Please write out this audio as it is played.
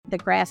the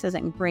grass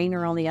isn't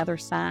greener on the other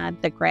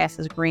side. The grass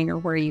is greener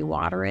where you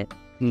water it.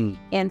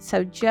 And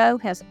so Joe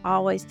has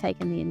always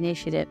taken the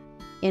initiative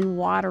in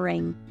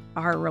watering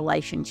our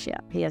relationship.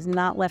 He has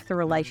not left the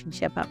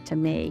relationship up to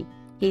me.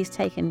 He's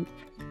taken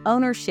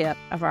ownership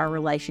of our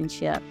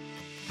relationship.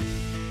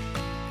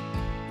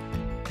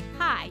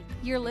 Hi,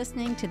 you're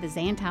listening to the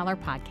Zan Tyler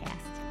Podcast.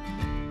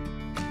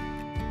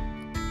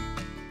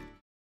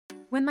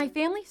 When my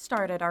family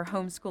started our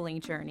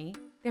homeschooling journey,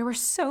 there were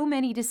so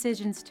many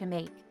decisions to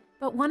make.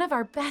 But one of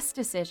our best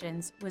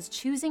decisions was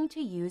choosing to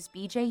use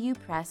BJU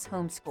Press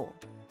Homeschool.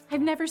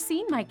 I've never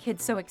seen my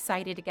kids so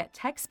excited to get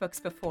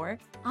textbooks before.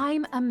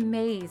 I'm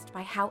amazed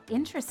by how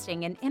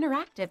interesting and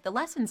interactive the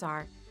lessons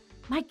are.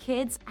 My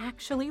kids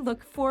actually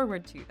look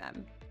forward to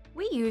them.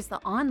 We use the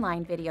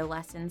online video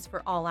lessons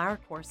for all our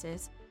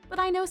courses, but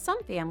I know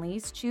some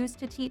families choose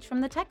to teach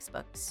from the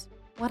textbooks.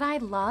 What I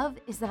love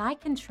is that I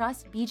can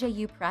trust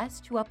BJU Press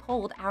to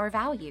uphold our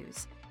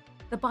values.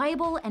 The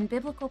Bible and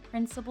biblical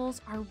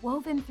principles are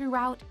woven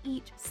throughout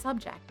each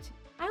subject.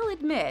 I'll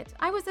admit,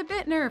 I was a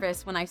bit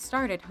nervous when I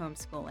started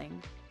homeschooling,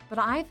 but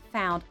I've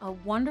found a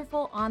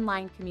wonderful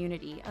online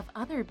community of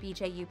other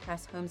BJU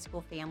Press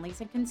homeschool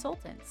families and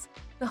consultants.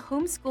 The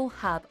Homeschool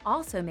Hub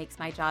also makes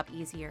my job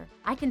easier.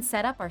 I can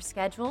set up our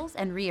schedules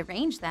and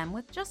rearrange them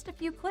with just a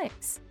few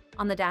clicks.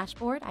 On the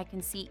dashboard, I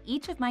can see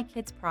each of my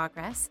kids'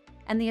 progress,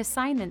 and the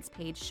assignments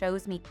page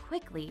shows me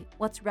quickly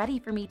what's ready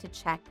for me to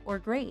check or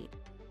grade.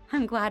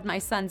 I'm glad my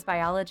son's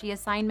biology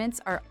assignments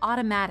are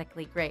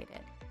automatically graded.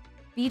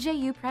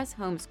 BJU Press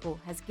Homeschool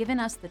has given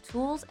us the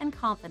tools and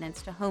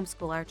confidence to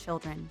homeschool our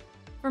children.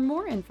 For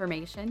more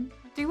information,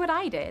 do what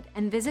I did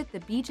and visit the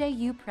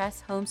BJU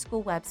Press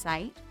Homeschool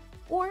website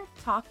or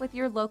talk with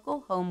your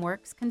local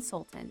HomeWorks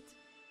consultant.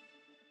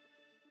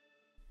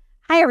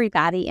 Hi,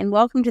 everybody, and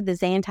welcome to the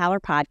Zan Tyler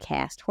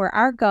Podcast, where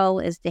our goal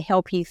is to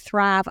help you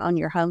thrive on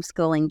your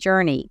homeschooling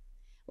journey.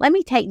 Let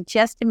me take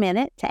just a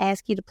minute to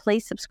ask you to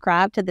please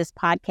subscribe to this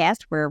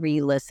podcast wherever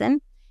you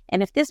listen.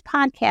 And if this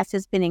podcast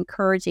has been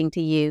encouraging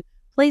to you,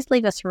 please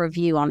leave us a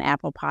review on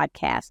Apple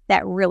Podcasts.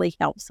 That really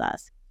helps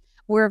us.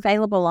 We're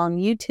available on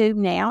YouTube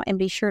now, and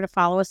be sure to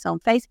follow us on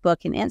Facebook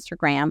and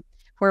Instagram,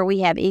 where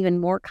we have even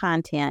more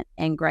content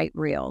and great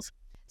reels.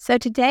 So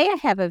today I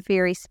have a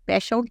very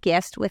special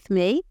guest with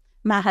me,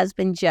 my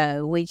husband,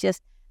 Joe. We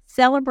just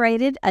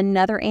celebrated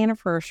another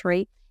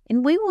anniversary,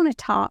 and we want to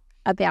talk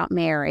about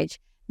marriage.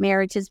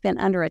 Marriage has been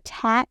under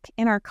attack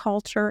in our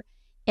culture,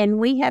 and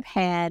we have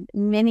had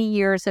many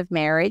years of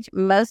marriage,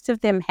 most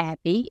of them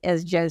happy,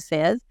 as Joe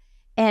says.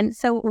 And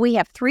so we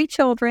have 3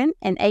 children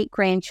and 8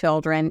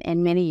 grandchildren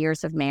and many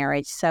years of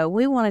marriage. So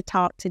we want to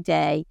talk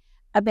today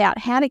about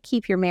how to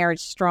keep your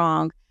marriage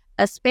strong,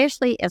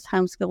 especially as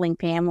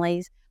homeschooling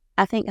families.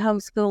 I think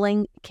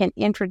homeschooling can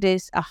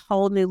introduce a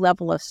whole new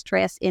level of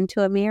stress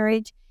into a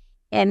marriage,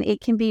 and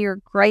it can be your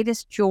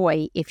greatest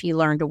joy if you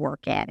learn to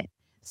work at it.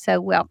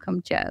 So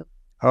welcome, Joe.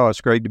 Oh,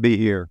 it's great to be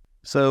here.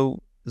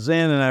 So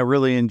Zan and I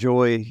really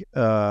enjoy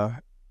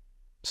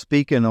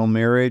speaking on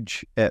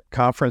marriage at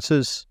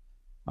conferences.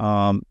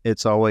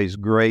 It's always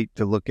great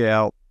to look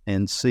out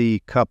and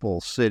see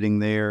couples sitting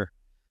there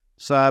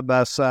side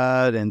by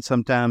side, and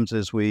sometimes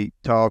as we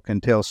talk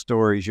and tell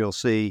stories, you'll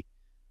see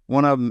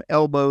one of them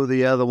elbow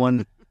the other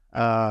one.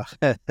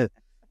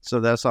 So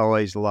that's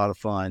always a lot of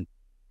fun.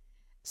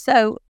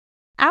 So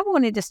I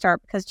wanted to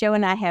start because Joe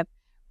and I have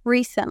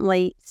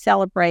recently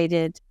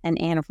celebrated an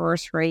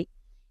anniversary,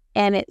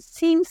 and it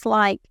seems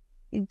like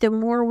the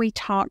more we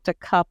talk to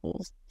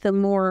couples, the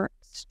more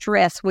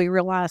stress we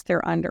realize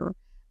they're under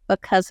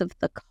because of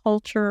the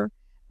culture,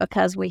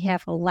 because we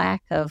have a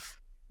lack of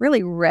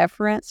really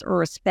reverence or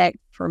respect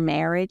for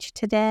marriage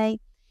today.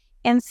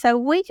 And so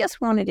we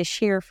just wanted to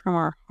share from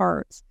our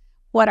hearts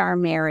what our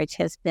marriage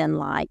has been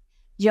like.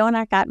 Joe and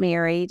I got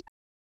married.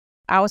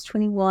 I was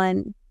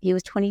 21, he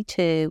was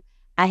 22.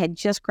 I had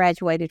just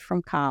graduated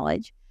from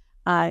college.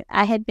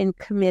 I had been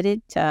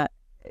committed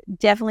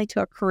definitely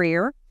to a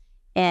career,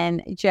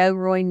 and Joe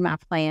ruined my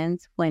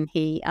plans when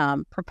he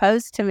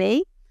proposed to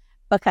me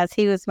because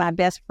he was my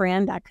best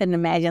friend. I couldn't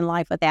imagine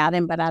life without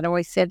him, but I'd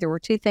always said there were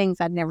 2 things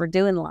I'd never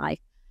do in life: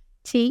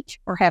 teach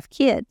or have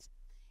kids.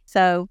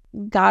 So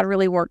God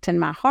really worked in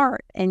my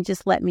heart and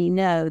just let me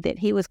know that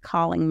he was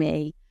calling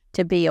me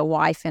to be a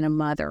wife and a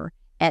mother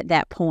at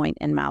that point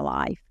in my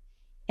life.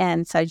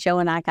 And so Joe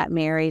and I got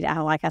married.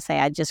 Like I say,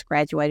 I just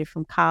graduated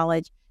from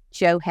college.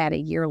 Joe had a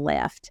year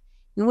left.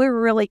 And we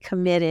were really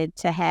committed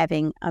to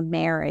having a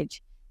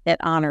marriage that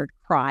honored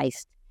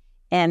Christ.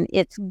 And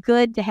it's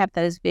good to have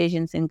those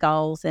visions and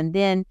goals. And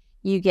then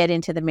you get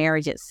into the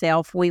marriage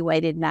itself. We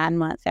waited 9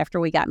 months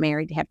after we got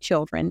married to have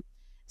children.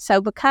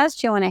 So because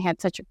Joe and I had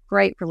such a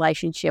great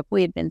relationship,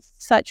 we had been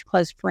such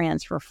close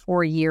friends for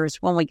 4 years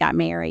when we got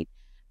married,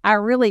 I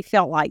really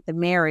felt like the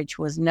marriage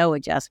was no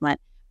adjustment.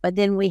 But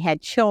then we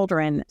had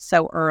children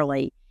so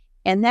early,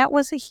 and that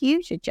was a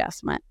huge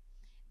adjustment.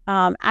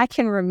 I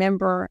can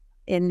remember,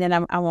 and then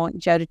I want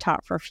Joe to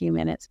talk for a few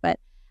minutes, but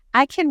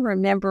I can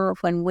remember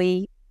when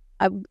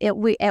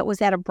it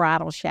was at a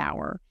bridal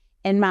shower,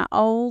 and my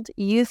old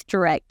youth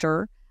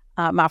director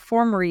my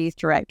former youth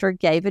director,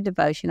 gave a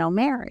devotion on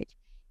marriage.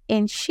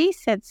 And she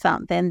said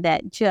something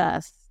that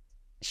just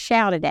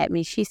shouted at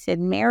me. She said,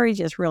 marriage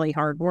is really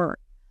hard work.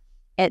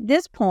 At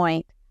this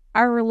point,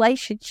 our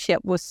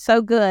relationship was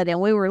so good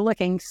and we were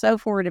looking so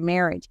forward to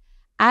marriage.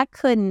 I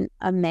couldn't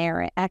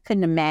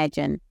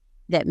imagine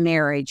that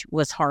marriage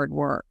was hard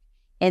work.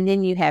 And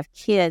then you have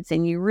kids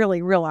and you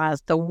really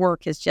realize the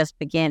work is just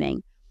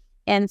beginning.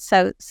 And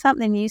so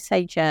something you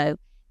say, Joe,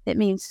 that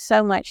means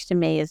so much to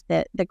me is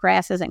that the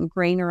grass isn't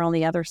greener on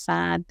the other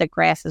side. The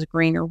grass is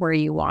greener where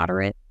you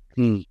water it.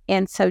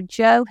 And so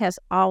Joe has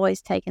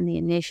always taken the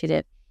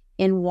initiative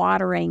in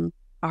watering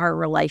our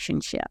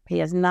relationship. He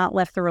has not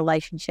left the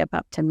relationship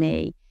up to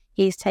me.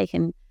 He's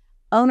taken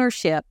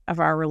ownership of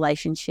our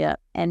relationship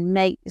and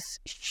makes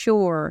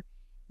sure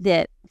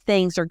that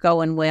things are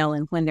going well,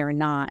 and when they're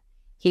not,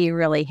 he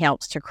really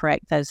helps to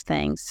correct those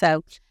things.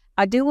 So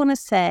I do want to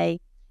say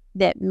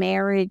that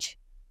marriage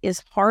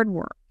is hard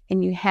work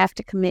and you have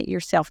to commit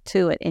yourself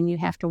to it and you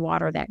have to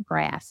water that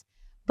grass.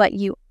 But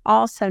you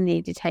also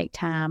need to take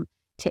time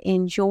to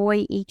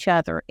enjoy each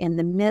other in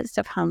the midst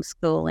of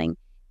homeschooling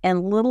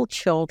and little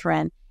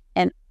children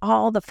and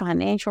all the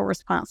financial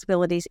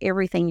responsibilities,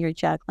 everything you're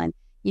juggling.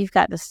 You've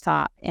got to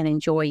stop and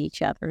enjoy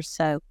each other.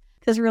 So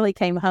this really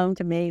came home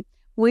to me.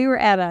 We were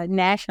at a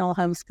national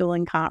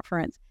homeschooling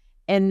conference,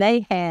 and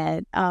they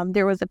had,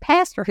 there was a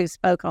pastor who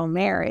spoke on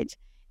marriage,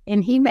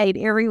 and he made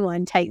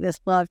everyone take this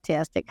love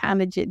test. It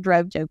kind of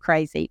drove Joe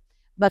crazy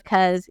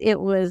because it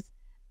was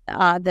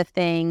the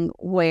thing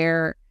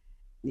where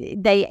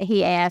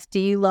he asked, do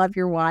you love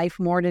your wife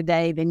more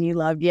today than you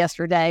loved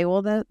yesterday?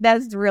 Well,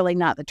 that's really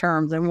not the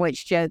terms in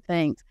which Joe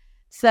thinks.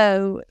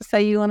 So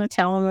you want to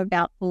tell him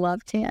about the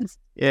love test?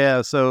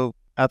 Yeah, so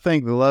I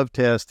think the love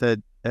test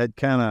had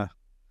kind of,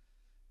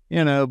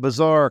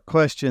 bizarre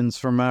questions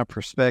from my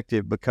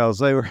perspective because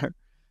they were,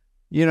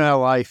 how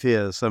life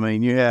is. I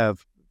mean, you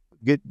have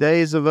good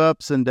days of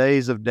ups and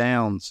days of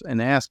downs,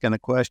 and asking a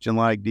question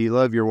like, do you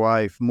love your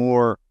wife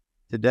more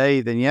today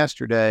than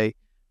yesterday?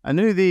 I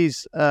knew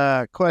these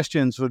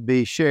questions would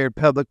be shared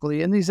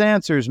publicly, and these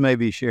answers may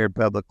be shared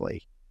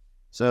publicly.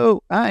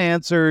 So I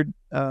answered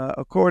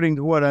according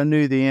to what I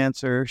knew the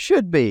answer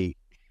should be.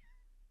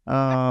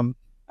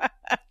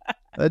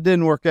 That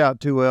didn't work out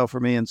too well for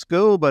me in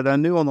school, but I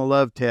knew on the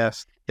love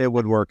test it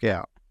would work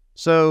out.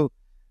 So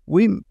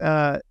we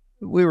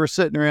were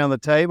sitting around the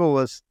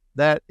table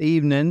that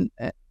evening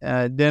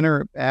at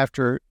dinner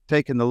after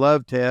taking the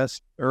love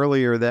test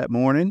earlier that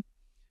morning.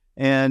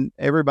 And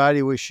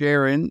everybody was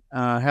sharing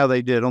how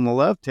they did on the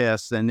love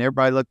test. And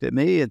everybody looked at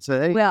me and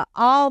said, hey. Well,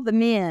 all the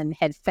men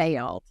had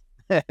failed.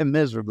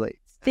 Miserably.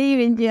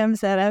 Steve and Jim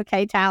said,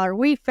 okay, Tyler,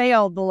 we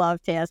failed the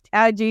love test.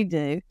 How'd you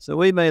do? So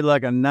we made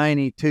like a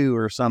 92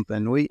 or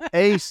something. We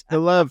aced the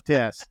love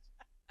test.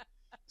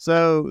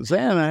 So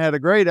Zan and I had a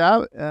great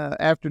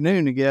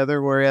afternoon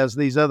together, whereas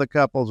these other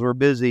couples were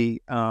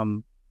busy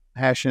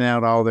hashing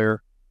out all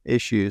their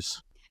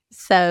issues.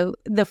 So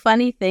the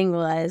funny thing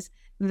was,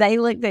 they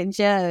looked at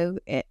Joe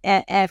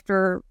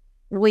after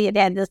we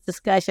had this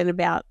discussion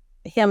about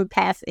him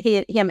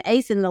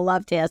acing the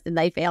love test, and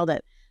they failed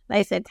it.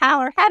 They said,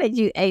 Tyler, how did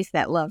you ace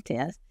that love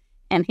test?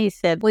 And he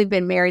said, we've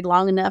been married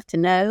long enough to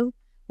know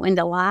when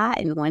to lie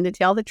and when to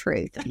tell the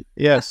truth.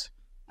 Yes.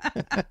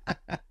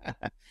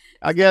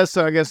 I guess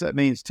that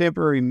means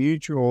temporary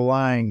mutual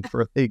lying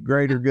for the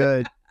greater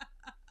good.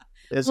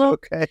 It's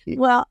okay.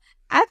 Well,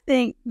 I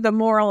think the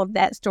moral of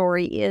that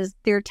story is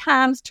there are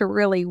times to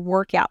really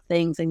work out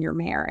things in your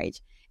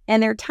marriage,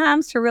 and there are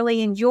times to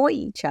really enjoy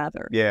each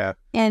other. Yeah.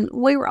 And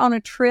we were on a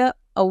trip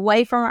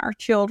away from our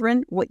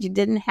children, which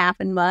didn't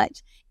happen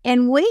much,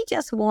 and we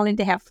just wanted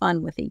to have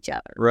fun with each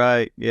other.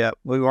 Right. Yeah.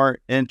 We weren't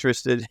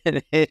interested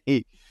in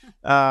any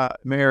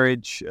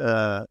marriage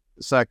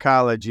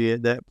psychology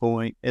at that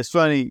point. It's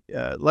funny,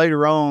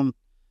 later on,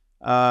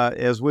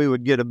 as we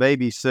would get a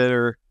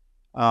babysitter,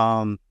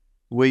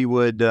 we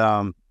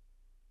would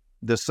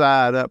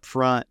decide up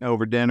front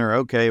over dinner,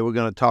 okay, we're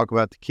going to talk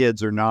about the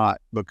kids or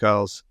not,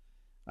 because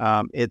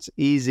it's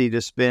easy to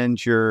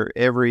spend your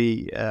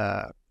every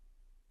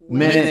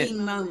minute.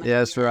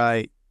 That's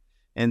right.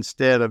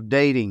 Instead of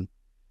dating.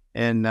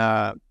 And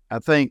I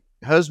think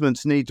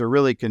husbands need to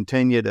really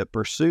continue to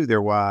pursue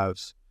their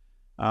wives.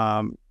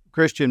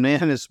 Christian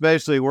men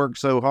especially work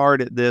so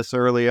hard at this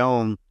early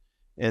on,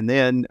 and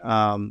then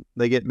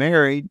they get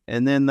married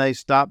and then they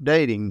stop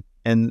dating,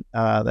 and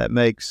that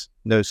makes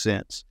no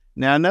sense.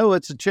 Now, I know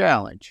it's a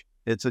challenge.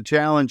 It's a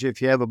challenge if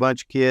you have a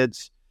bunch of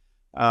kids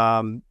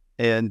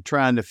and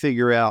trying to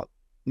figure out,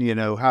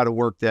 how to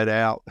work that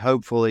out.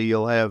 Hopefully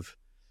you'll have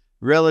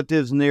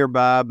relatives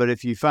nearby, but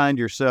if you find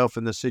yourself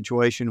in the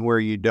situation where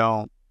you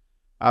don't,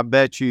 I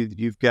bet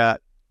you've got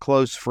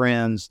close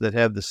friends that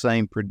have the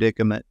same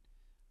predicament.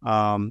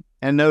 And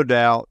no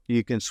doubt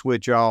you can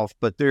switch off.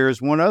 But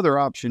there's one other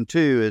option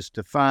too, is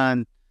to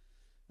find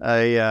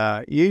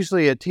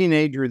usually a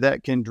teenager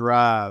that can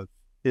drive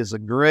is a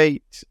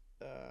great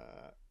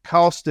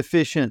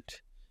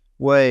cost-efficient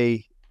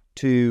way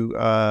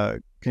to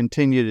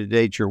continue to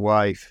date your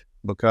wife,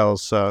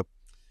 because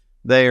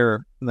they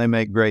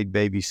make great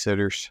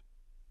babysitters.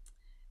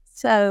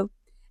 So,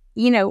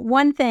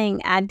 one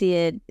thing I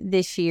did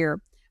this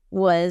year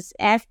was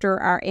after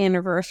our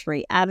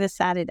anniversary, I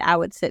decided I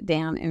would sit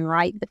down and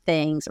write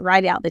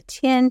out the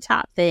 10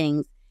 top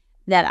things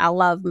that I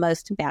love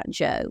most about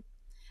Joe.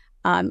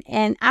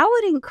 And I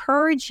would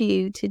encourage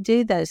you to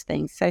do those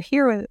things. So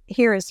here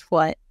is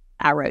what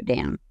I wrote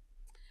down.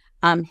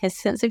 His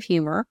sense of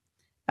humor,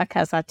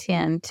 because I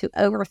tend to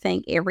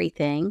overthink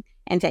everything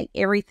and take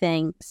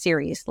everything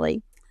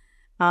seriously.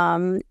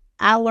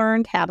 I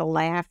learned how to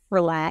laugh,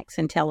 relax,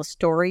 and tell a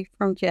story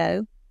from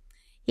Joe.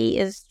 He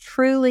is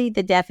truly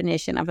the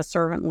definition of a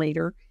servant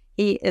leader.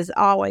 He is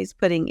always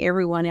putting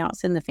everyone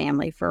else in the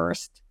family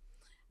first.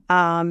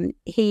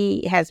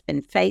 He has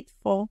been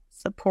faithful,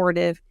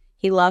 supportive.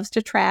 He loves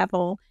to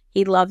travel.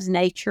 He loves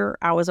nature.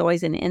 I was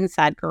always an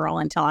inside girl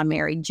until I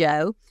married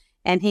Joe,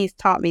 and he's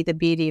taught me the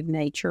beauty of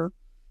nature.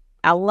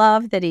 I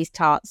love that he's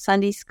taught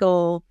Sunday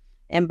school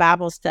and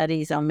Bible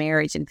studies on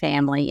marriage and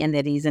family, and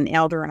that he's an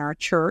elder in our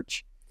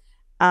church.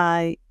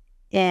 And,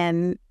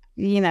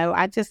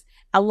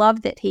 I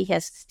love that he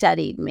has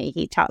studied me.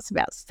 He talks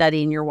about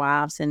studying your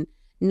wives and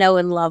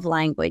knowing love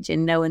language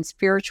and knowing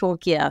spiritual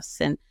gifts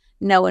and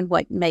knowing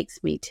what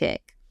makes me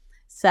tick.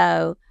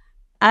 So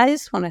I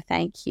just want to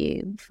thank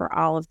you for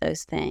all of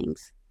those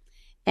things.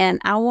 And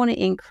I want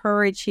to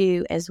encourage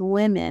you as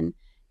women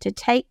to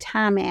take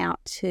time out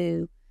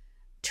to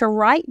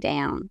write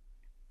down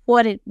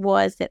what it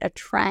was that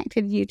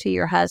attracted you to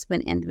your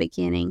husband in the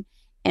beginning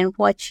and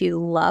what you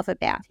love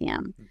about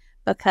him.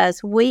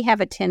 Because we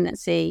have a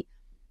tendency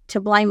to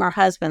blame our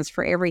husbands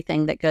for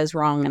everything that goes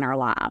wrong in our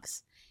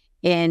lives.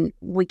 And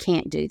we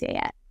can't do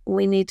that.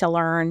 We need to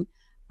learn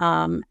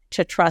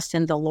to trust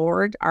in the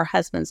Lord. Our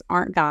husbands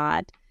aren't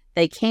God.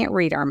 They can't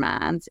read our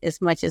minds as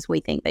much as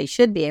we think they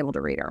should be able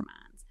to read our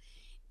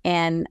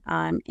minds.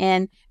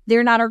 And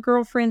they're not our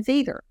girlfriends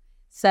either.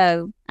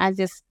 So I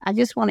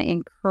just want to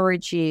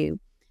encourage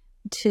you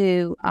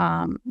to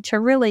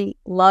really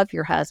love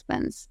your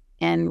husbands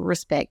and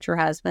respect your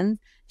husbands,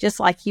 just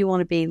like you want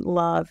to be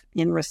loved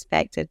and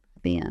respected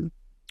then.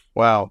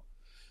 Wow.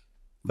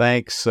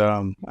 Thanks.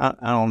 I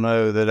don't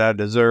know that I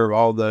deserve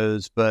all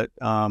those, but,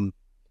 the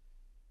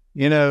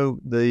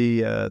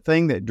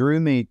thing that drew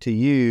me to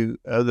you,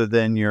 other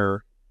than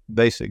your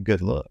basic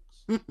good looks,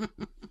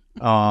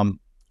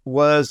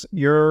 was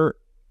your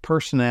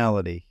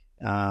personality.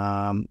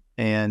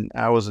 And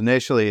I was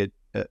initially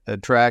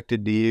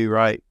attracted to you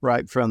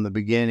right from the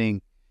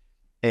beginning.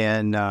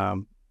 And I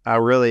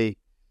remember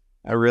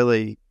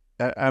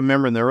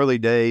in the early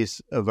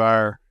days of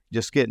our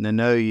just getting to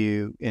know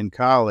you in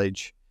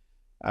college,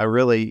 I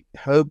really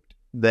hoped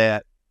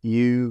that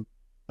you,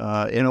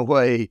 in a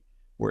way,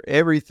 were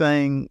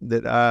everything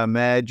that I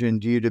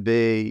imagined you to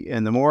be.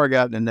 And the more I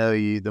got to know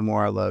you, the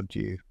more I loved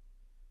you.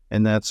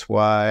 And that's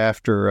why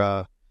after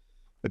a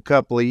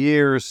couple of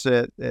years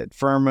at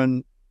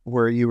Furman,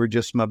 where you were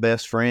just my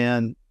best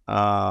friend,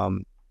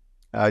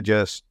 I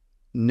just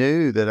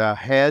knew that I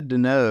had to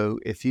know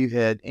if you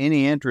had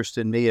any interest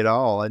in me at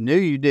all. I knew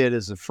you did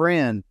as a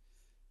friend,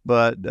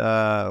 but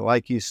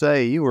like you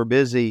say, you were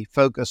busy,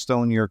 focused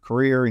on your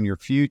career and your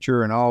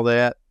future and all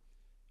that.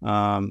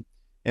 And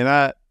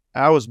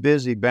I was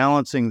busy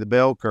balancing the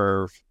bell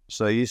curve.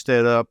 So you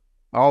stayed up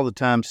all the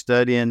time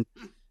studying.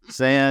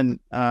 Zan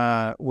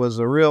was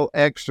a real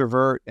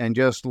extrovert and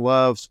just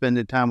loved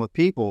spending time with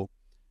people.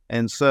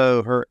 And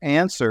so her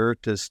answer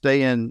to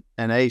staying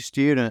an A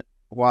student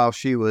while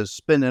she was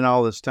spending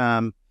all this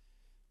time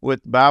with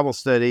Bible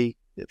study,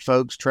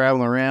 folks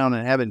traveling around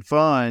and having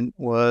fun,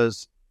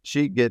 was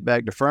she'd get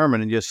back to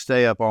Furman and just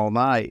stay up all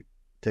night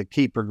to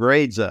keep her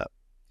grades up.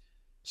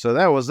 So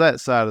that was that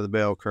side of the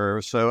bell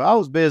curve. So I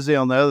was busy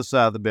on the other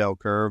side of the bell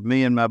curve.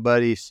 Me and my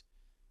buddies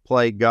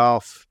played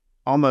golf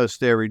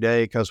almost every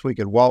day because we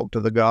could walk to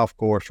the golf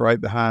course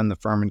right behind the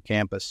Furman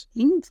campus.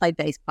 You can play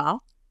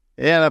baseball.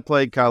 Yeah, and I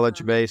played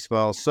college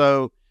baseball.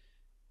 So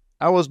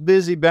I was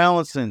busy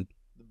balancing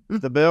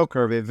the bell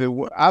curve.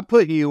 I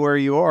put you where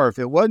you are. If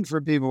it wasn't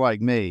for people like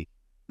me,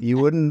 you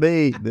wouldn't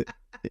be.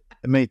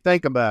 I mean,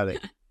 think about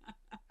it.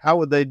 How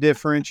would they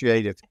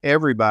differentiate if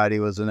everybody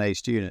was an A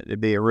student?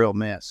 It'd be a real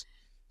mess.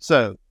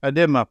 So I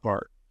did my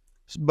part.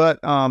 But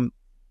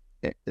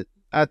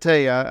I tell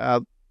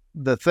you,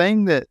 the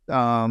thing that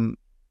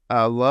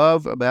I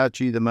love about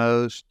you the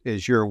most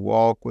is your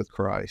walk with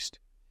Christ.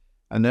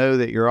 I know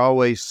that you're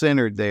always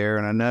centered there,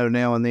 and I know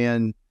now and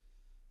then,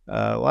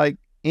 like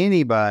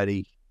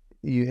anybody,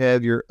 you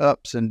have your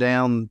ups and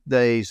down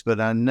days, but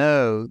I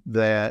know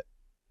that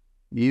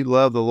you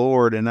love the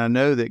Lord, and I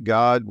know that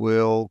God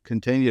will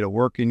continue to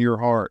work in your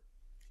heart.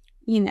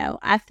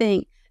 I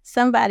think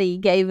somebody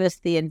gave us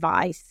the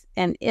advice,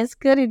 and it's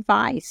good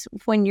advice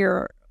when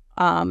you're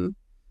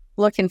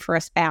looking for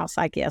a spouse,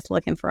 I guess,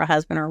 looking for a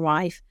husband or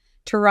wife,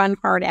 to run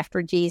hard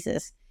after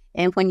Jesus.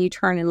 And when you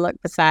turn and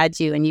look beside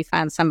you and you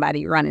find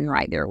somebody running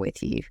right there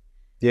with you,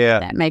 yeah,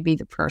 that may be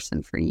the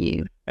person for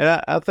you. And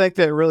I think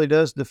that really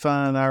does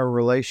define our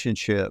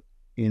relationship,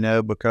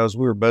 because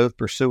we're both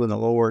pursuing the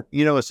Lord.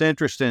 It's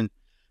interesting.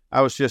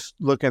 I was just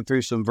looking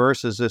through some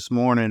verses this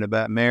morning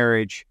about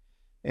marriage,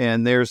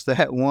 and there's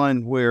that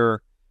one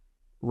where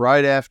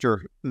right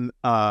after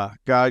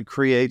God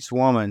creates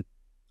woman,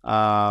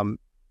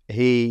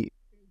 he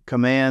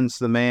commands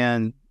the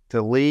man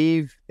to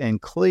leave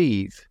and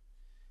cleave.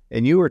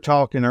 And you were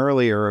talking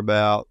earlier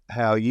about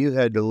how you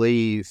had to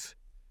leave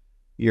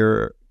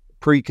your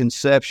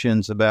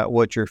preconceptions about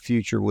what your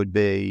future would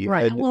be.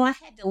 Right. Well, I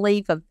had to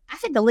leave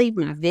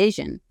my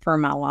vision for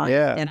my life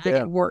that I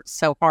had worked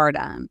so hard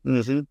on.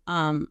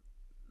 Mm-hmm.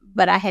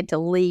 But I had to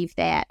leave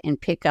that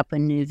and pick up a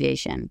new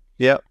vision.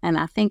 Yep. And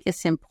I think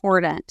it's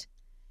important.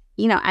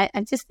 I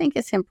just think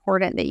it's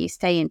important that you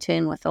stay in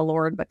tune with the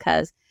Lord,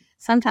 because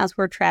sometimes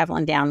we're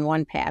traveling down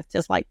one path,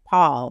 just like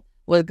Saul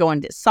was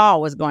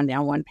going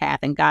down one path,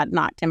 and God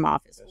knocked him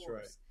off his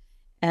horse.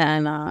 Right.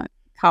 And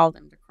called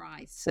him to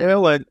Christ.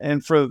 So. Well,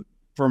 and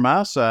for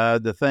my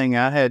side, the thing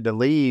I had to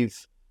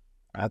leave,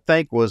 I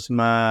think, was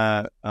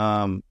my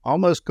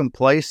almost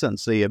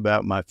complacency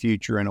about my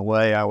future. In a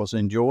way, I was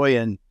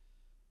enjoying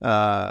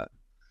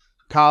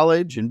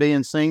college and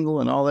being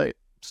single and all that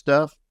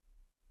stuff.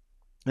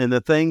 And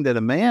the thing that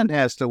a man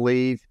has to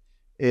leave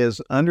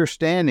is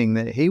understanding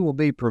that he will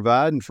be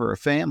providing for a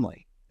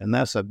family. And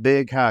that's a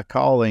big, high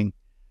calling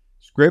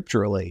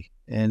scripturally.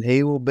 And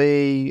he will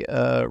be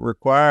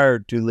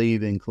required to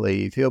leave and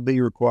cleave. He'll be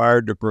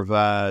required to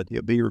provide.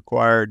 He'll be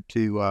required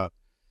to,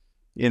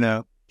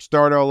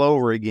 start all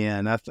over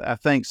again. I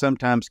think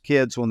sometimes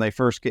kids, when they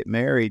first get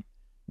married,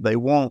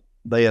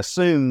 they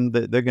assume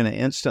that they're going to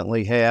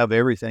instantly have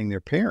everything their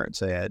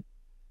parents had.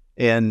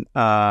 And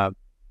the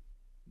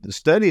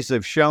studies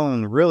have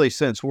shown really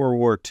since World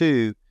War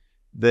II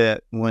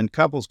that when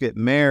couples get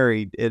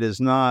married, it is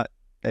not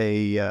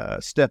a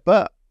step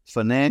up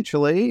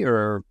financially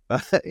or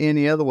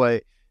any other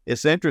way.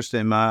 It's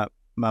interesting. My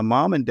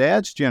mom and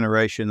dad's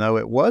generation, though,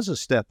 it was a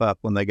step up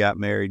when they got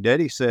married.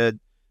 Daddy said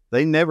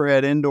they never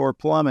had indoor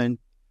plumbing,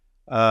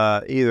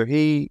 either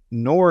he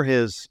nor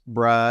his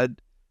bride,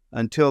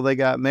 until they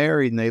got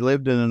married, and they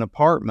lived in an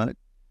apartment.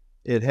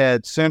 It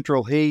had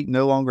central heat,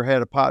 no longer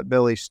had a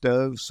potbelly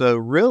stove. So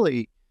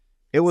really,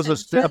 it was a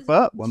step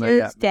up when they got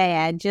married. Joe's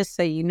dad, just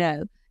so you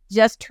know,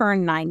 just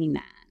turned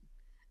 99.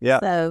 Yeah.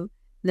 So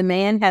the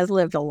man has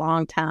lived a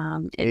long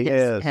time. He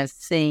has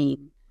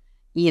seen,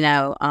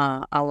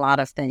 a lot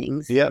of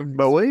things. Yeah,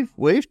 but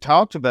we've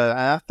talked about it.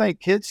 I think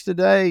kids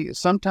today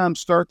sometimes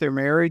start their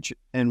marriage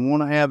and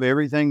want to have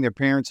everything their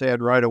parents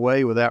had right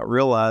away without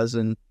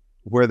realizing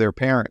where their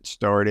parents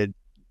started.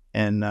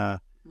 And,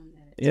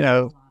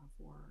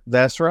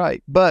 that's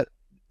right. But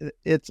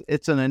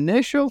it's an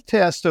initial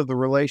test of the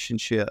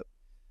relationship,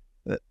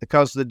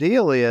 because the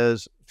deal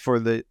is, for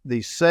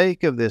the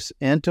sake of this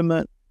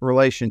intimate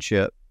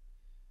relationship,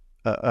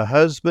 a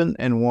husband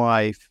and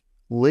wife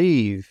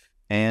leave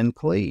and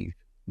cleave.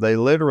 They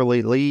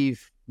literally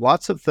leave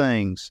lots of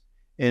things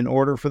in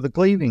order for the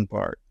cleaving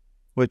part,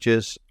 which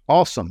is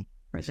awesome.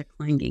 For the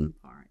clinging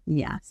part,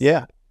 yes.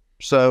 Yeah.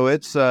 So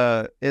it's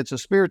a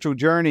spiritual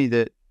journey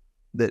that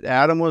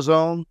Adam was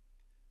on.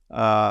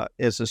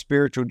 It's a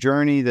spiritual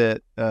journey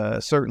that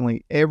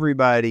certainly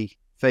everybody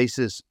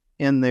faces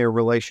in their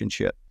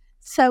relationship.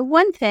 So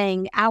one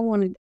thing I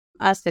wanted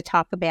us to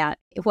talk about,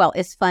 well,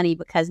 it's funny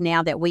because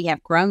now that we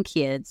have grown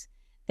kids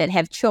that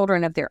have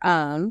children of their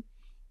own,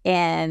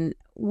 and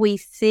we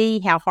see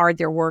how hard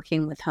they're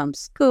working with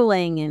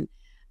homeschooling, and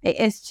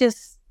it's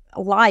just,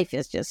 life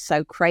is just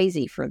so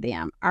crazy for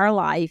them. Our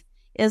life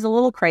is a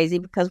little crazy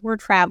because we're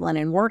traveling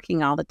and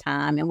working all the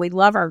time, and we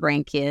love our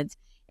grandkids,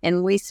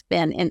 and we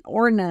spend an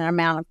inordinate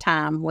amount of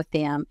time with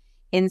them.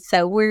 And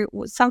so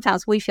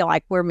sometimes we feel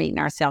like we're meeting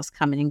ourselves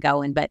coming and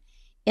going. But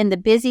in the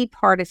busy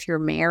part of your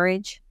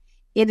marriage,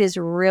 it is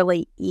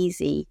really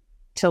easy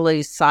to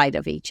lose sight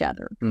of each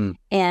other.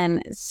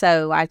 And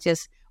so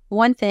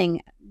one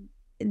thing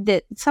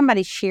that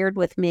somebody shared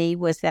with me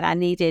was that I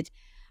needed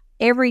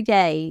every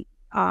day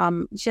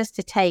just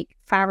to take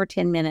 5 or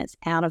 10 minutes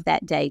out of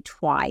that day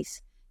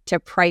twice to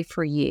pray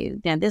for you.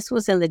 Now, this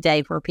was in the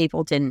day where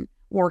people didn't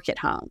work at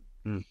home.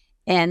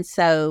 And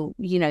so,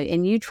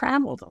 and you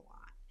traveled a lot.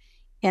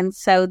 And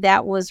so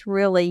that was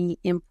really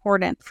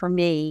important for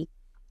me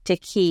to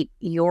keep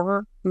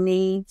your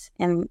needs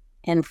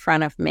in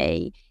front of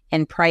me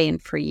and praying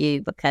for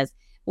you, because it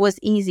was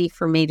easy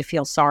for me to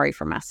feel sorry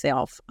for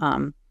myself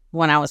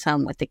when I was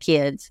home with the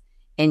kids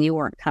and you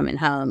weren't coming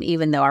home,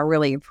 even though I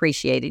really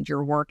appreciated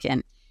your work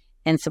and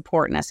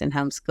supporting us in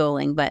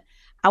homeschooling. But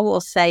I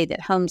will say that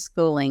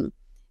homeschooling,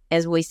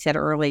 as we said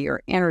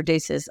earlier,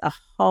 introduces a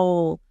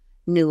whole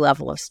new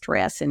level of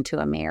stress into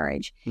a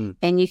marriage.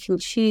 And you can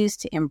choose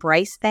to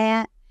embrace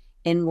that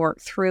and work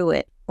through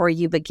it, or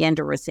you begin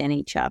to resent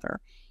each other.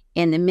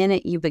 And the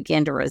minute you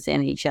begin to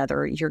resent each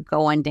other, you're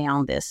going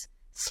down this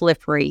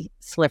slippery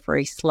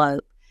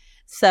slope.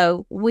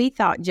 So we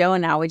thought Joe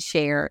and I would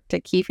share, to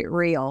keep it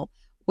real,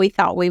 we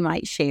thought we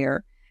might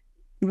share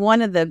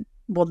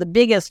the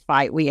biggest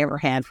fight we ever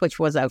had, which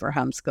was over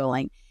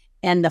homeschooling,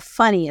 and the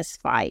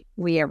funniest fight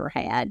we ever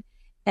had.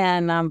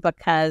 And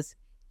because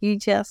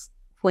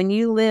when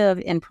you live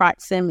in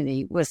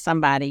proximity with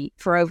somebody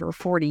for over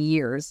 40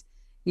 years,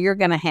 you're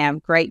going to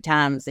have great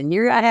times and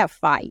you're going to have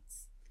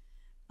fights.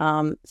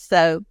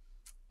 So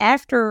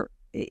after,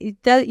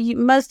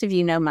 most of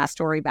you know my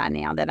story by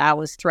now, that I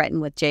was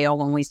threatened with jail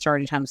when we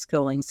started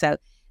homeschooling. So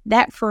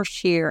that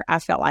first year, I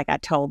felt like I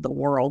told the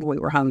world we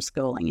were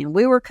homeschooling. And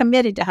we were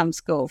committed to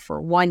homeschool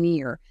for 1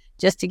 year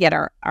just to get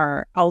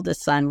our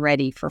oldest son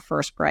ready for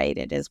first grade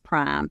at his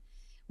prime.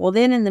 Well,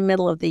 then in the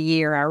middle of the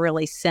year, I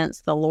really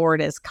sensed the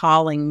Lord is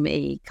calling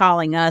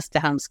us to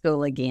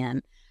homeschool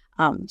again.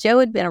 Joe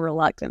had been a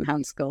reluctant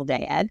homeschool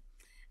dad.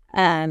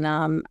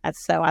 And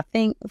so I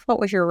think, what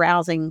was your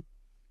rousing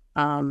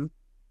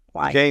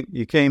like?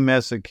 You can't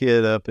mess a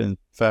kid up in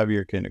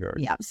 5-year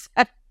kindergarten.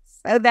 Yep.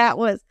 So that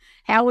was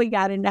how we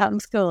got into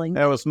homeschooling.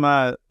 That was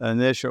my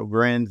initial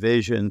grand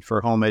vision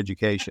for home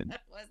education.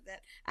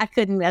 I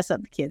couldn't mess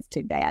up the kids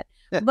too bad.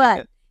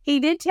 But he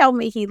did tell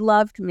me he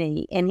loved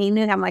me, and he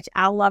knew how much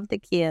I loved the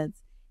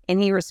kids,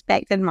 and he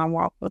respected my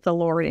walk with the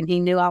Lord, and he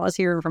knew I was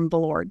hearing from the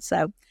Lord.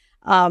 So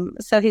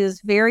he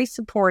was very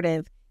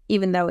supportive,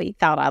 even though he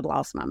thought I'd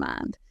lost my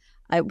mind.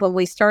 When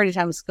we started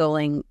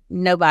homeschooling,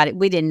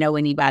 we didn't know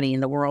anybody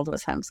in the world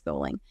was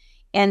homeschooling.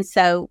 And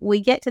so we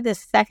get to this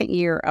second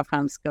year of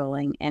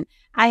homeschooling, and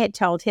I had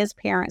told his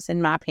parents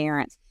and my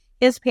parents.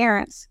 His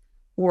parents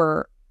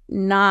were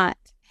not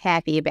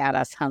happy about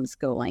us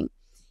homeschooling.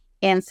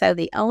 And so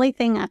the only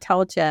thing I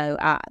told Joe,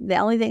 the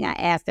only thing I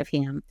asked of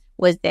him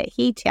was that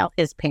he tell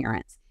his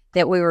parents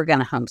that we were going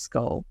to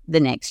homeschool the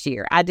next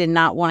year. I did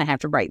not want to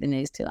have to break the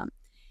news to them.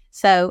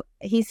 So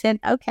he said,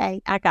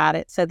 okay, I got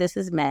it. So this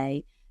is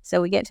May. So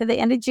we get to the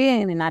end of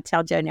June, and I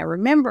tell Joe, now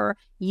remember,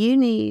 you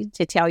need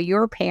to tell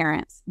your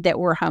parents that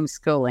we're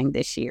homeschooling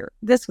this year.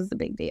 This was the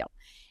big deal.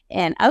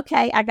 And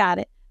okay, I got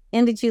it.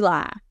 End of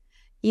July.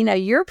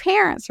 Your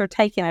parents are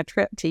taking a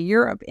trip to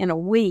Europe in a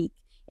week.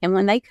 And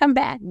when they come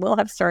back, we'll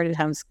have started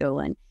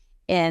homeschooling.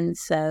 And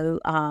so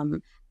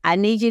I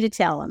need you to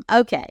tell them.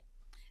 Okay.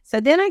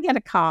 So then I get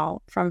a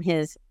call from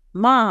his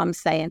mom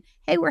saying,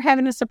 hey, we're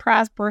having a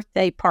surprise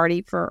birthday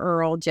party for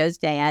Earl, Joe's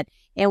dad,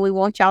 and we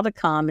want y'all to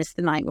come. It's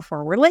the night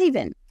before we're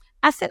leaving.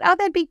 I said, oh,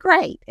 that'd be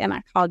great. And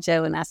I called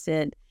Joe and I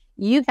said,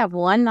 you have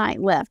one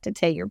night left to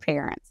tell your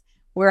parents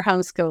we're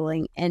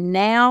homeschooling, and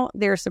now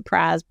their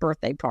surprise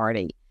birthday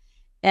party.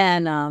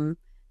 And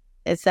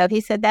so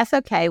he said, that's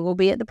okay. We'll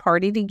be at the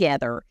party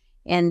together.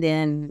 And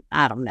then,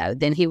 I don't know,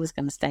 then he was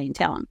going to stay and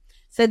tell him.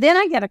 So then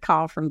I get a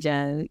call from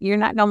Joe. You're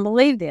not going to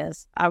believe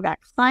this. I've got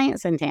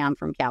clients in town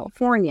from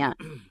California,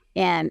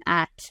 and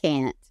I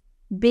don't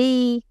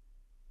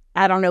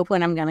know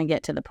when I'm going to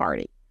get to the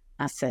party.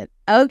 I said,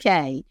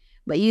 okay,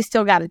 but you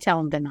still got to tell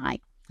them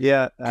tonight.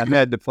 Yeah, I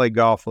had to play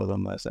golf with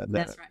them. That's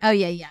right. Oh,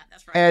 yeah,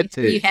 that's right. Had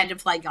to. You had to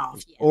play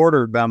golf. Yes.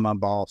 Ordered by my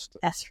boss.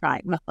 That's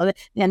right. Well,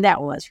 and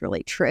that was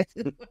really true.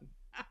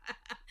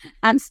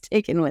 I'm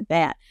sticking with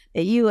that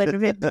you would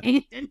have abandoned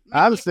me.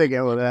 I'm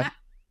sticking with that.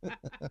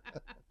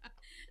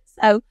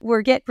 So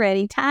we're getting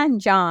ready. Ty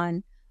and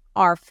John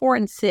are 4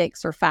 and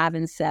 6 or 5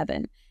 and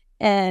 7.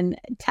 And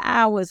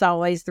Ty was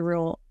always the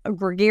real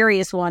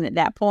gregarious one at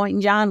that point.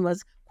 And John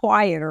was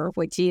quieter,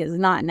 which he is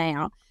not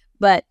now.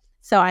 But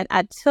so I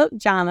took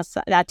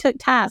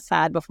Ty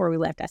aside before we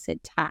left. I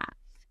said, Ty,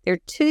 there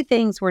are 2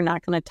 things we're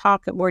not going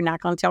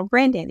to tell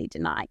Granddaddy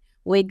tonight.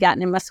 We'd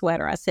gotten him a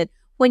sweater. I said,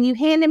 when you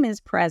hand him his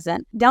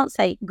present, don't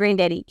say,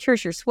 Granddaddy,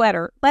 here's your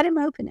sweater. Let him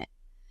open it.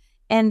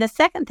 And the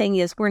second thing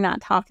is, we're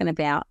not talking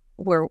about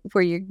where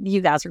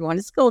you guys are going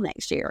to school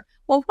next year.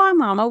 Well, why,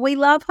 Mama? We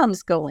love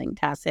homeschooling,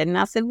 Ty said. And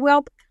I said,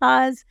 well,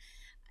 because,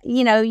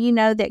 you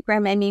know that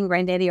Grandmammy and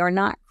Granddaddy are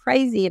not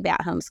crazy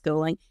about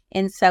homeschooling.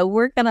 And so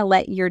we're going to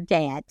let your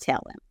dad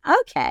tell him.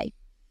 Okay.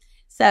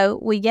 So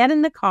we get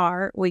in the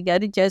car. We go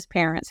to Joe's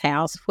parents'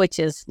 house, which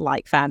is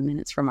like 5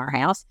 minutes from our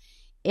house.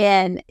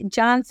 And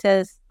John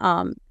says,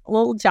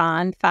 little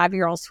John,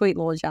 5-year-old sweet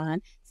little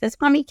John, says,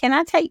 Mommy, can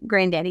I take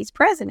Granddaddy's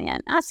present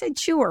in? I said,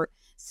 sure.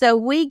 So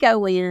we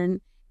go in,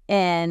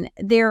 and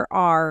there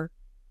are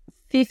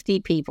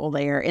 50 people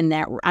there in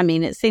that. I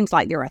mean, it seems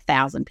like there are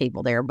 1,000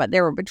 people there, but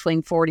there were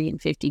between 40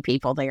 and 50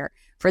 people there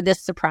for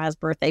this surprise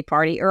birthday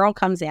party. Earl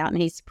comes out,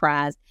 and he's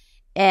surprised.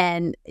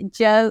 And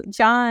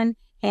John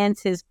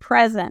hands his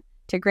present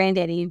to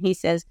Granddaddy, and he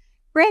says,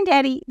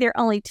 Granddaddy, there are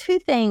only 2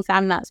 things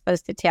I'm not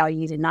supposed to tell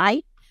you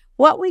tonight.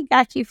 What we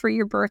got you for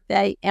your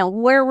birthday and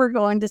where we're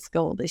going to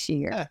school this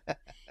year.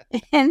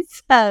 And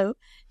so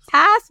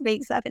Ty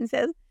speaks up and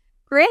says,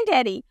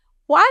 Granddaddy,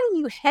 why do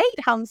you hate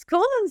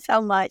homeschooling so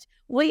much?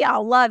 We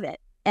all love it.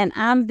 And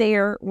I'm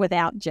there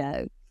without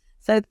Joe.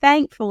 So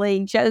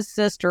thankfully, Joe's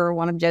sister, or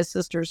one of Joe's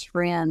sister's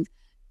friends,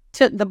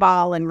 took the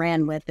ball and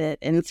ran with it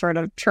and sort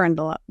of turned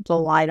the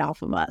light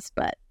off of us.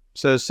 But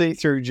so see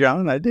through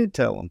John, I did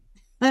tell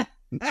him.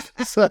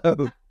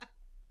 So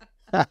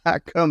I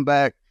come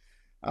back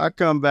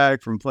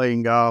from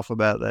playing golf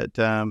about that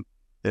time,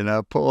 and I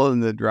pull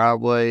in the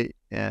driveway,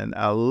 and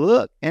I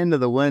look into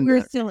the window.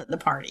 We're still at the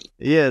party.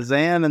 Yeah,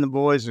 Zan and the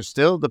boys are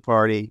still at the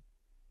party,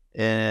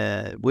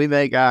 and we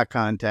make eye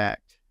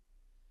contact.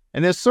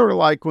 And it's sort of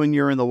like when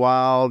you're in the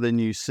wild and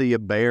you see a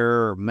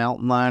bear or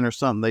mountain lion or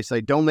something, they say,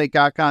 don't make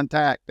eye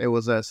contact. It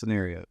was that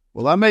scenario.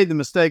 Well, I made the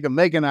mistake of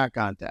making eye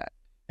contact,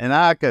 and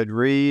I could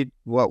read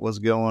what was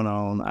going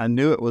on. I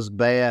knew it was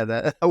bad.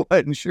 I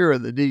wasn't sure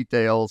of the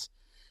details.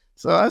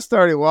 So I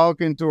started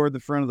walking toward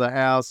the front of the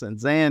house, and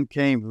Zan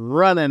came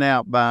running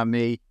out by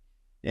me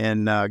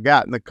and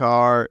got in the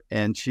car.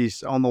 And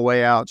she's on the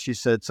way out. She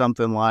said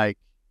something like,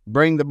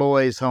 bring the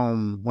boys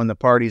home when the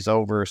party's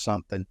over or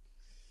something.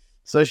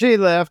 So she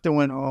left and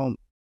went home.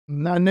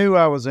 And I knew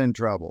I was in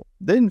trouble.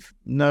 Didn't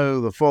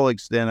know the full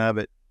extent of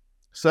it.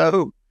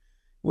 So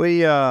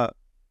I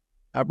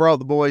brought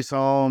the boys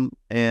home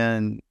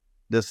and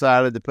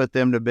decided to put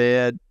them to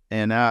bed.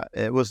 And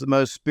it was the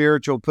most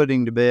spiritual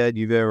putting to bed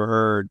you've ever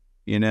heard.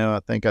 I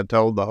think I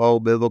told the whole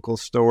biblical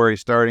story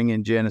starting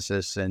in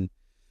Genesis and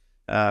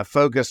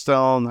focused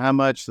on how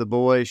much the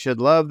boys should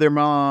love their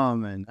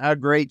mom and how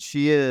great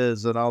she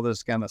is and all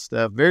this kind of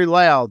stuff. Very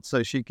loud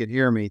so she could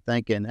hear me,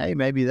 thinking, hey,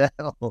 maybe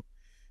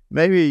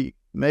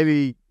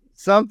maybe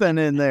something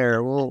in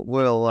there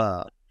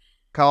will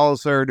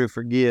cause her to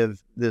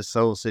forgive this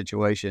whole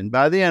situation.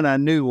 By then, I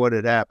knew what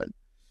had happened.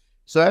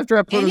 So after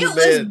I put her to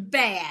bed... it was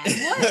bad.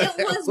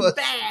 It was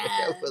bad.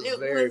 It was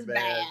very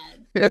bad.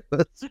 It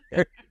was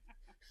very...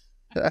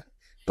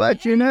 But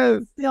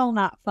still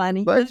not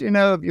funny. But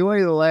if you wait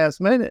to the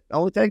last minute, it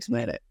only takes a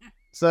minute.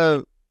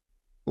 So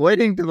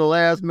waiting to the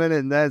last minute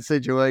in that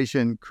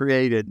situation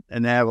created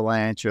an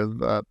avalanche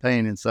of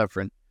pain and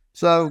suffering.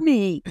 So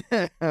me.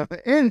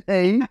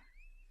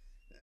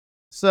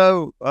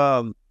 So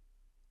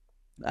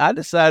I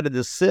decided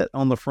to sit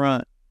on the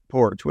front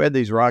porch. We had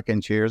these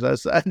rocking chairs. I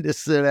decided to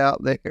sit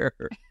out there.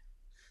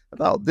 I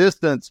thought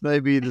distance may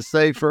be the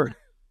safer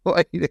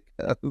way to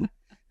go.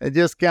 And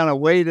just kind of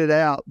waited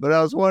out. But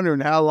I was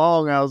wondering how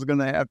long I was going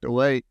to have to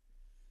wait.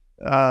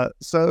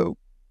 So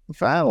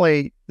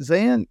finally,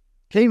 Zan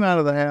came out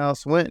of the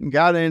house, went and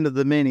got into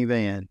the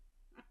minivan.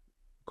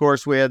 Of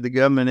course, we had the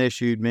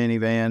government-issued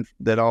minivan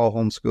that all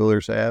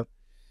homeschoolers have.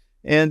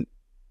 And,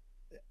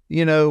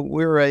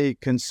 we're a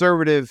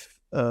conservative,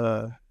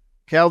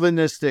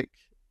 Calvinistic,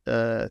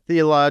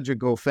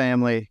 theological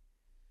family.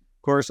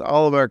 Of course,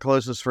 all of our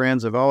closest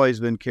friends have always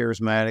been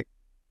charismatic.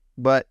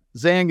 But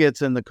Zan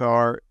gets in the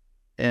car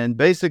and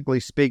basically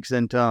speaks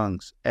in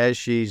tongues as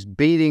she's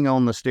beating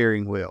on the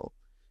steering wheel.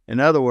 In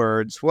other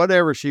words,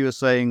 whatever she was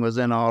saying was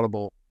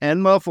inaudible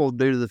and muffled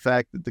due to the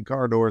fact that the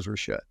car doors were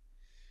shut.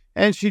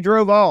 And she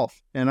drove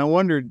off, and I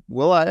wondered,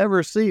 will I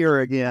ever see her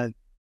again?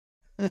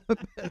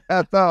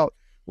 I thought,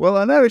 well,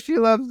 I know she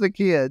loves the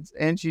kids,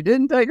 and she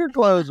didn't take her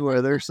clothes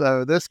with her,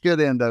 so this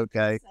could end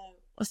okay.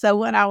 So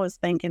what I was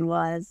thinking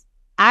was,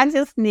 I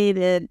just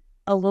needed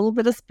a little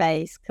bit of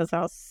space because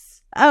I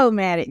was so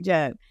mad at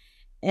Joe.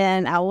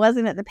 And I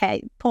wasn't at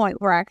the point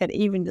where I could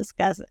even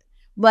discuss it.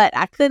 But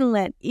I couldn't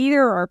let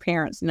either of our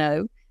parents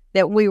know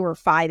that we were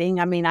fighting.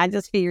 I mean, I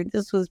just figured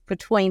this was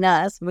between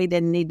us. We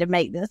didn't need to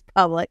make this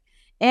public.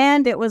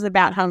 And it was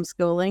about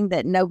homeschooling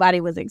that nobody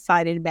was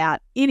excited about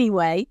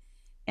anyway.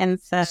 And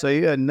so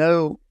you had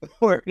no...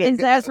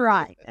 That's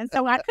right. And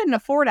so I couldn't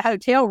afford a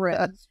hotel room.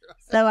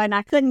 Right. And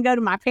I couldn't go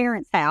to my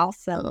parents' house.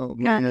 So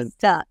kind of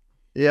stuck.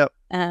 Yep.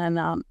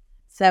 And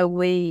so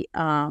we...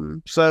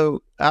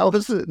 So I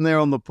was sitting there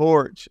on the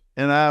porch,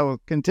 and I will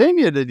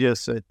continue to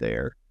just sit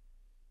there.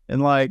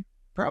 And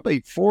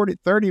probably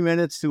 30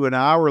 minutes to an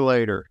hour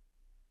later,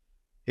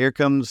 here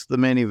comes the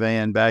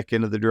minivan back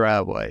into the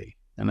driveway.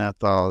 And I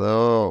thought,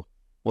 oh,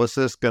 what's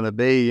this going to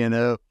be,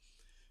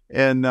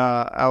 And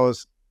I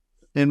was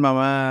in my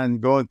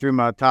mind going through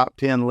my top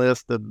 10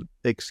 list of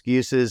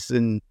excuses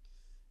and,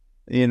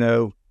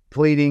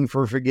 pleading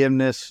for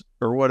forgiveness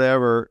or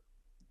whatever.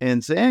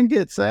 And Zan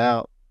gets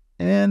out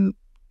and,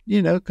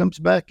 comes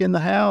back in the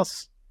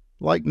house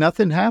like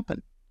nothing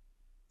happened.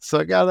 So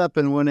I got up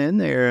and went in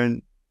there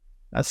and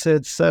I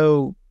said,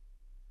 so...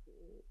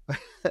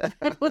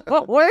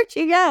 Where'd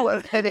you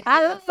go?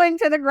 I went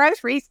to the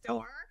grocery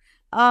store.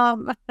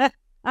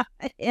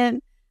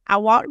 And I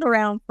walked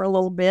around for a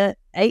little bit,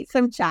 ate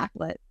some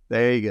chocolate.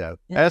 There you go.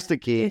 That's the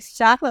key.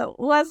 Chocolate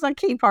was a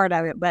key part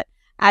of it, but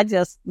I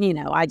just knew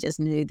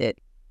that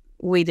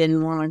we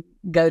didn't want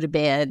to go to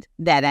bed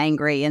that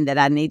angry and that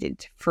I needed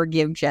to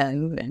forgive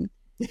Joe.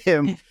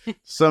 And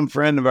some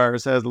friend of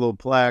ours has a little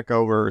plaque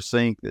over her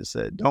sink that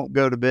said, don't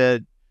go to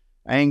bed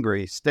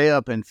angry, stay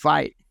up and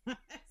fight.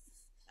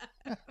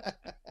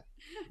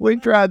 We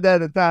tried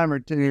that a time or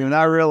two, and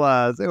I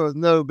realized there was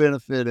no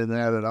benefit in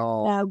that at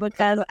all. No,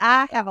 because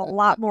I have a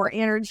lot more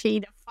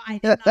energy to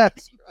fight.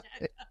 That's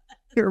right.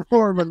 You're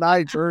more of a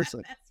night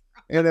person. Right.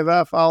 And if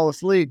I fall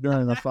asleep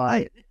during the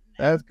fight,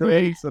 that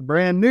creates a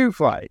brand new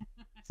fight.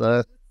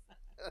 So,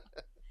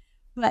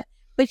 but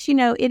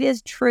it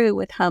is true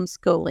with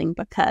homeschooling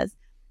because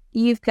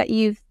you've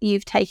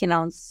taken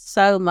on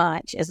so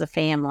much as a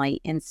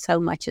family and so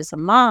much as a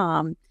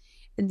mom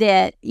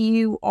that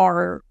you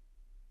are,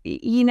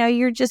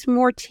 you're just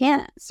more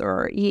tense,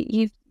 or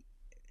I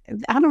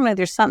don't know,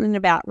 there's something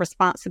about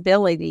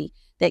responsibility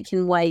that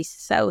can weigh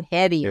so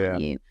heavy on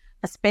you.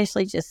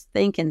 especially just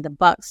thinking the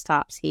buck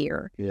stops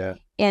here. Yeah.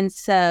 And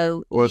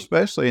so, Well,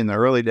 especially in the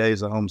early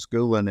days of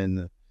homeschooling in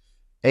the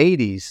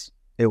 80s,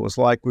 it was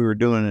like we were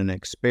doing an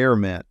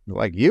experiment.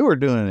 Like you were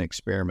doing an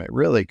experiment,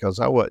 really, because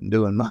I wasn't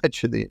doing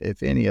much of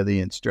if any of the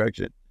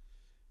instruction.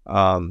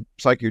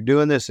 It's like you're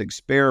doing this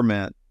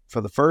experiment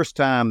for the first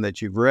time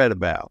that you've read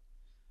about.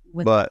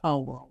 with the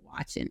whole world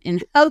watching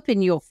and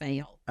hoping you'll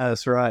fail.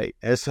 That's right.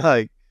 It's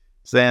like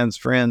Zan's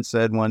friend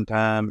said one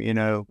time,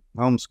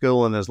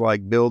 homeschooling is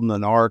like building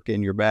an ark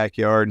in your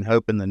backyard and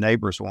hoping the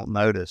neighbors won't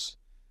notice.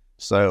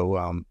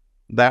 So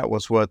that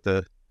was what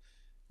the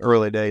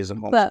early days of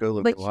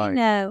homeschooling but were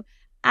like.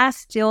 I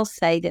still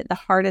say that the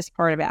hardest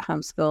part about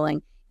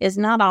homeschooling is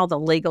not all the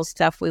legal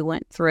stuff we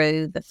went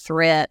through, the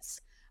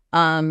threats,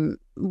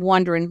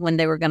 wondering when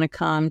they were going to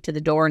come to the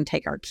door and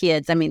take our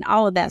kids. I mean,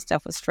 all of that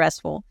stuff was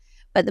stressful.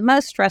 But the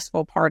most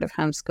stressful part of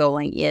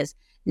homeschooling is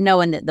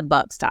knowing that the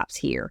buck stops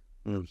here.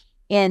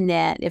 And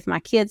that if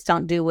my kids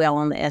don't do well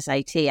on the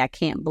SAT, I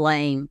can't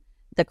blame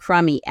the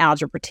crummy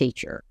algebra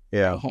teacher they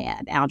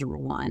had, Algebra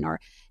 1. Or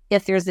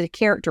if there's a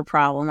character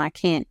problem, I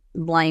can't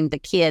blame the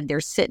kid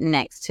they're sitting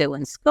next to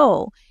in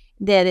school.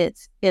 That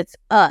it's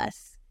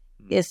us.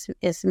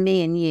 It's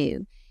me and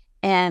you.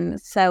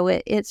 And so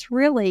it's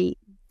really,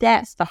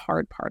 that's the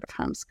hard part of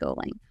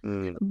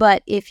homeschooling.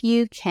 But if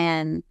you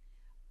can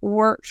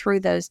work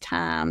through those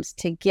times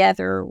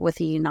together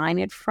with a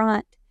united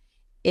front,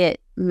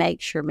 it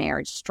makes your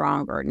marriage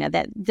stronger. Now,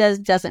 that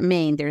doesn't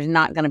mean there's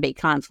not going to be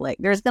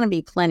conflict. There's going to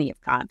be plenty of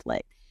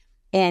conflict.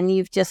 And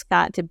you've just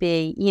got to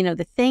be,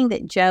 the thing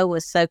that Joe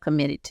was so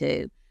committed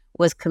to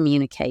was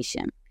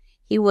communication.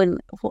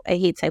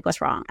 He'd say,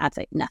 "What's wrong?" I'd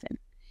say, "Nothing."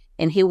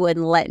 And he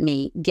wouldn't let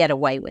me get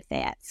away with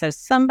that. So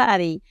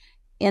somebody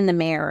in the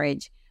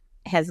marriage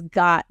has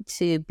got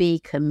to be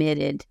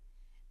committed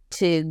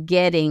to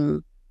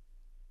getting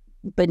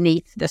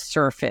beneath the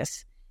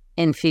surface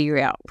and figure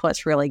out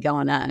what's really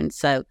going on.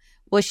 So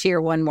we'll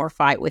share one more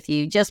fight with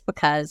you just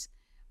because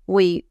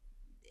marriage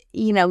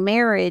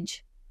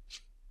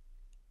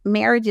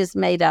is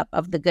made up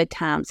of the good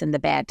times and the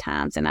bad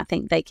times. And I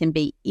think they can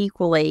be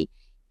equally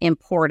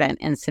important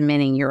in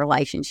cementing your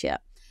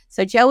relationship.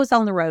 So Joe was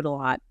on the road a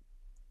lot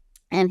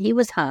and he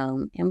was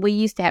home, and we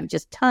used to have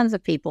just tons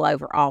of people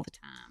over all the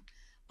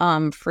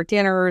time for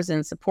dinners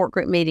and support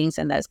group meetings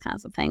and those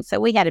kinds of things. So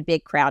we had a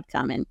big crowd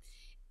coming.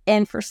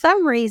 And for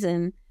some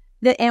reason,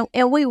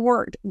 and we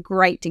worked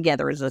great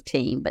together as a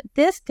team. But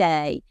this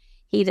day,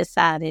 he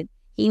decided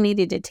he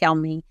needed to tell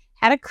me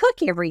how to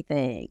cook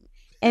everything.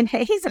 And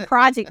he's a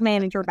project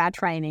manager by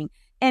training.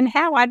 And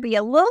how I'd be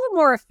a little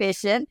more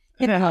efficient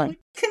and I would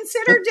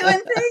consider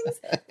doing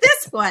things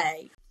this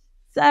way.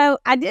 So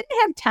I didn't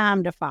have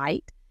time to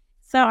fight.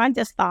 So I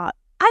just thought,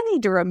 I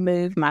need to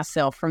remove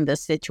myself from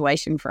this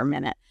situation for a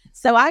minute.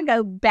 So I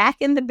go back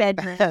in the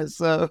bedroom.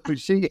 So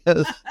she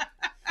goes...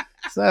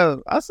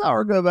 So I saw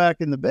her go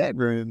back in the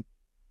bedroom,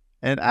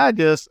 and I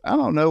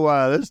don't know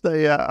why. This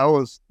day I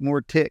was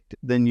more ticked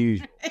than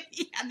usual.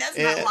 That's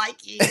not like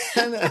you.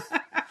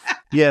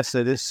 Yes,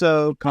 it is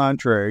so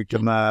contrary to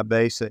my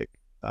basic,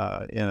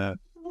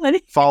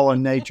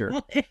 fallen nature.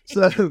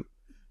 So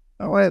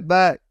I went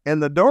back,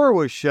 and the door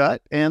was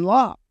shut and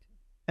locked.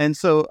 And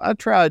so I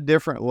tried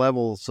different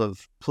levels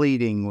of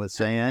pleading with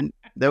Zan.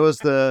 There was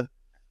the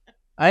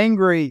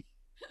angry,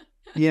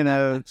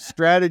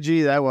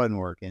 strategy that wasn't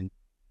working.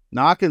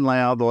 Knocking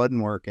loud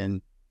wasn't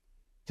working.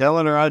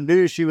 Telling her I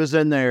knew she was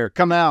in there.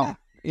 Come out.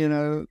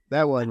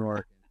 That wasn't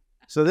working.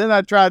 So then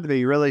I tried to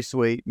be really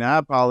sweet, and I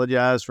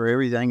apologized for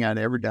everything I'd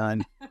ever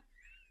done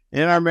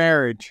in our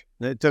marriage.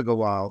 It took a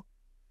while.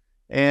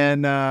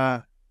 And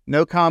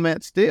no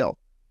comment still.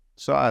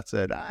 So I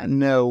said, I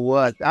know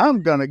what.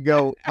 I'm going to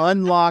go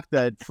unlock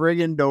that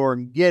friggin' door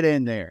and get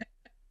in there.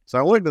 So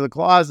I went to the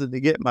closet to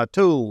get my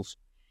tools,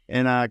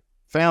 and I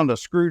found a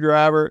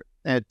screwdriver,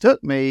 and it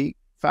took me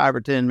 5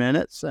 or 10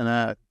 minutes, and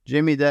I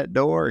jimmied that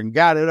door and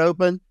got it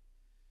open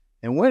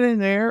and went in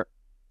there,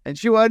 and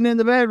she wasn't in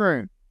the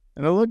bedroom.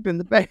 And I looked in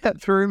the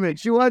bathroom, and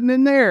she wasn't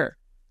in there.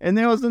 And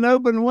there was an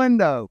open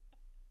window.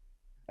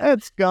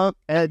 That skunk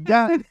had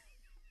gone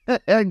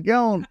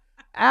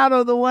out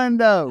of the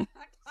window.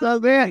 So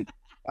then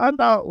I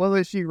thought, well,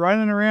 is she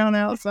running around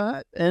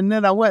outside? And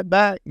then I went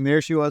back, and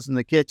there she was in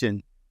the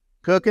kitchen,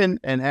 cooking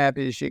and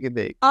happy as she could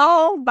be.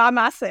 All by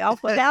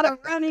myself without a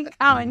running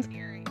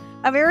commentary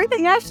of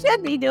everything I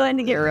should be doing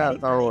to get ready.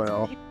 Oh,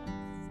 well.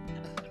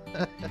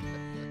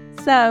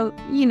 So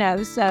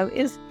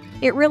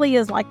it really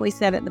is like we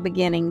said at the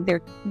beginning,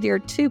 there are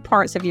two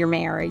parts of your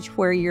marriage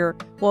where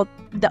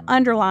the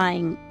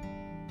underlying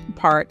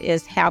part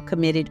is how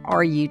committed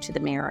are you to the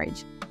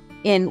marriage.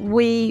 And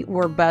we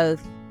were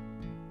both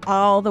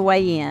all the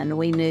way in.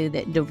 We knew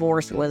that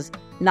divorce was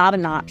not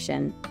an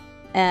option.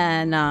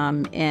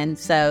 And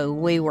so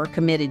we were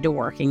committed to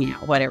working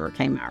out whatever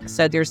came out.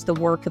 So there's the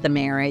work of the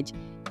marriage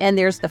and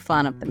there's the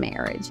fun of the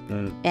marriage.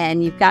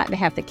 And you've got to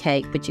have the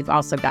cake, but you've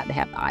also got to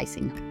have the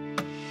icing.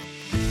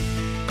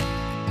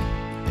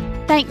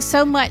 Thanks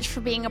so much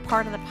for being a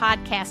part of the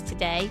podcast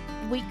today.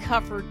 We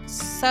covered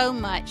so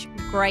much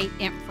great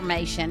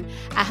information.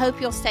 I hope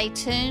you'll stay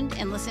tuned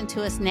and listen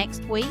to us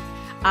next week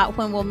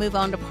when we'll move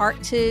on to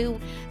part 2.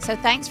 So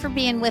thanks for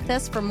being with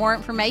us. For more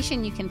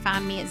information, you can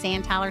find me at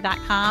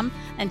zantyler.com.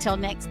 Until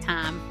next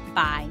time,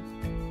 bye.